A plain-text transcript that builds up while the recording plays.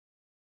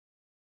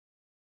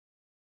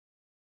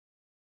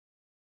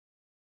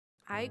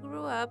I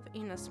grew up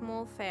in a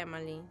small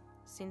family.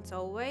 Since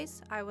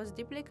always, I was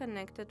deeply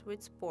connected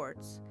with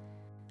sports.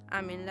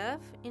 I'm in love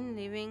in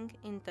living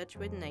in touch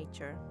with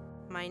nature.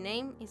 My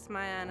name is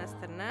Maja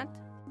Strnad.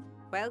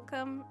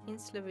 Welcome in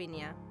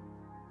Slovenia.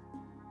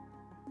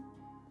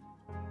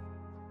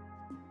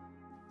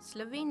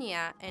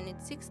 Slovenia and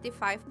its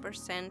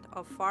 65%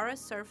 of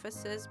forest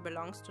surfaces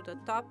belongs to the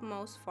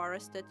topmost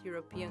forested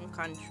European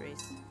countries.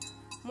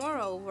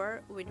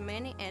 Moreover, with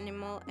many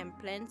animal and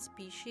plant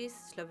species,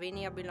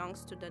 Slovenia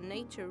belongs to the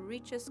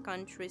nature-richest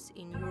countries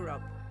in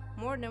Europe.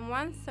 More than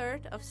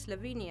one-third of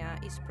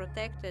Slovenia is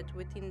protected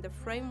within the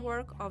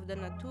framework of the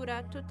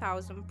Natura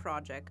 2000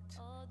 project.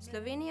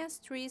 Slovenia's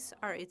trees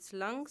are its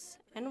lungs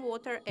and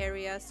water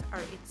areas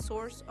are its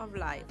source of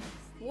life.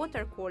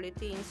 Water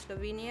quality in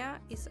Slovenia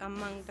is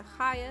among the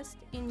highest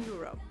in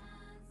Europe.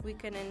 We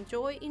can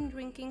enjoy in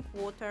drinking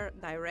water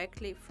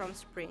directly from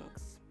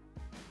springs.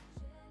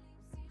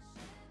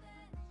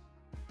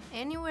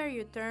 Anywhere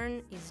you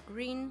turn is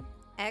green,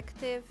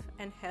 active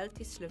and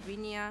healthy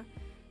Slovenia,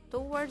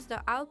 towards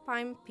the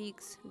alpine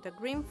peaks, the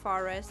green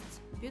forests,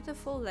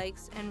 beautiful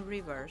lakes and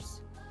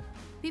rivers.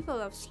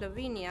 People of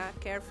Slovenia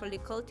carefully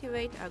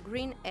cultivate a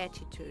green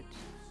attitude.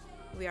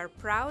 We are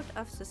proud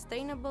of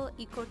sustainable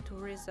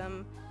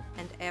ecotourism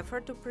and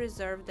effort to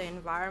preserve the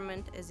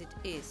environment as it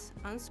is,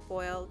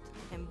 unspoiled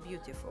and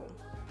beautiful.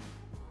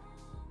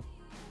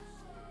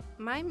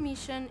 My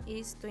mission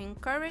is to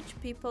encourage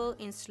people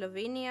in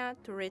Slovenia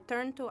to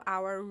return to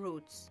our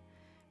roots.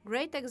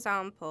 Great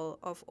example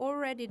of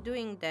already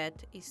doing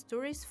that is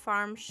tourist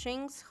farm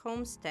Šeng's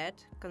homestead,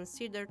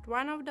 considered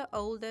one of the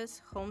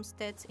oldest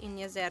homesteads in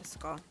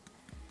Jezersko.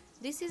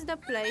 This is the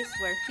place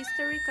where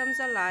history comes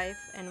alive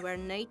and where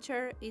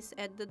nature is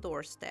at the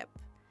doorstep.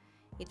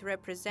 It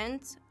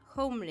represents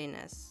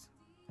homeliness.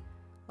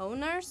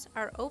 Owners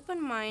are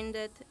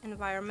open-minded,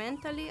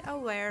 environmentally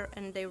aware,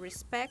 and they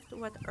respect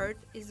what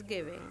Earth is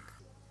giving.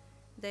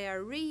 They are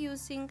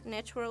reusing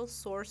natural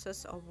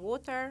sources of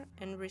water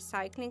and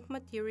recycling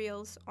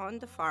materials on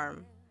the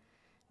farm.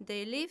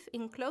 They live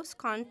in close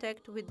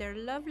contact with their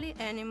lovely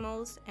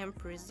animals and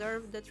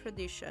preserve the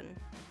tradition.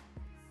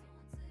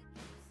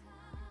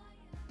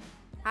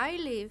 I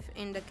live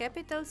in the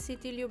capital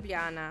city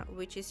Ljubljana,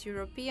 which is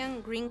European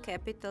Green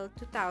Capital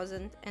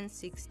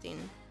 2016.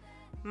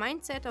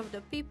 Mindset of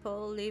the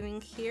people living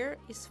here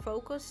is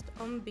focused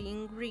on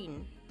being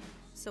green,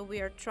 so we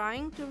are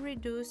trying to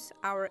reduce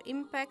our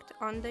impact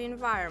on the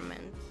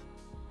environment.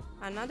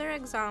 Another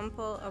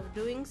example of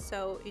doing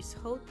so is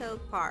Hotel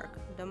Park,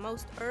 the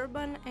most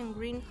urban and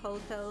green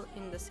hotel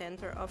in the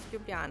center of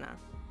Ljubljana.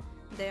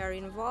 They are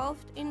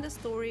involved in the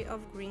story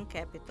of Green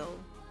Capital.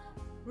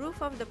 Roof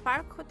of the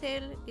Park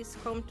Hotel is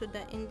home to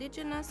the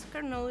indigenous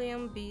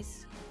carnelian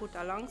bees put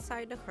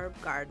alongside the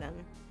herb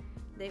garden.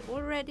 They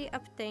already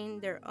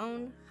obtained their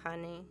own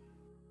honey.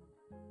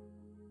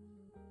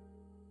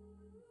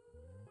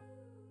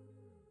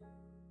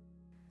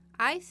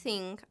 I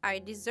think I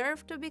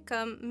deserve to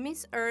become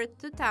Miss Earth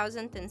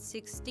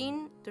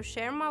 2016 to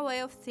share my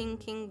way of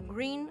thinking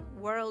green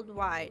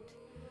worldwide.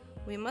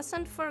 We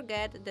mustn't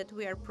forget that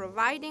we are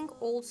providing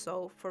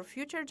also for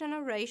future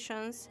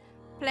generations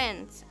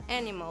plants,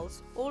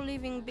 animals, all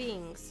living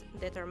beings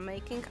that are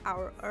making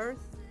our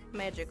Earth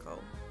magical.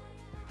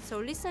 So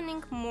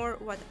listening more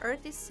what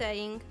Earth is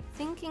saying,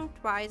 thinking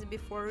twice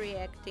before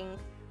reacting,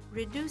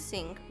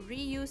 reducing,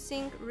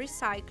 reusing,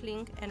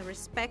 recycling and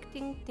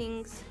respecting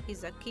things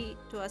is a key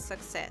to a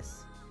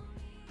success.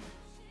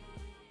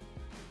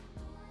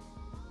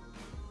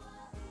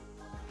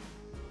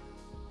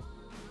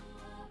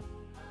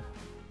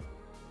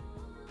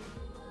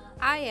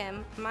 I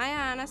am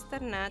Maja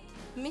Strnad,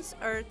 Miss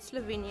Earth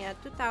Slovenia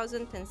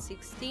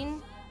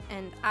 2016,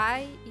 and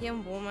I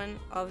am woman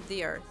of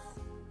the Earth.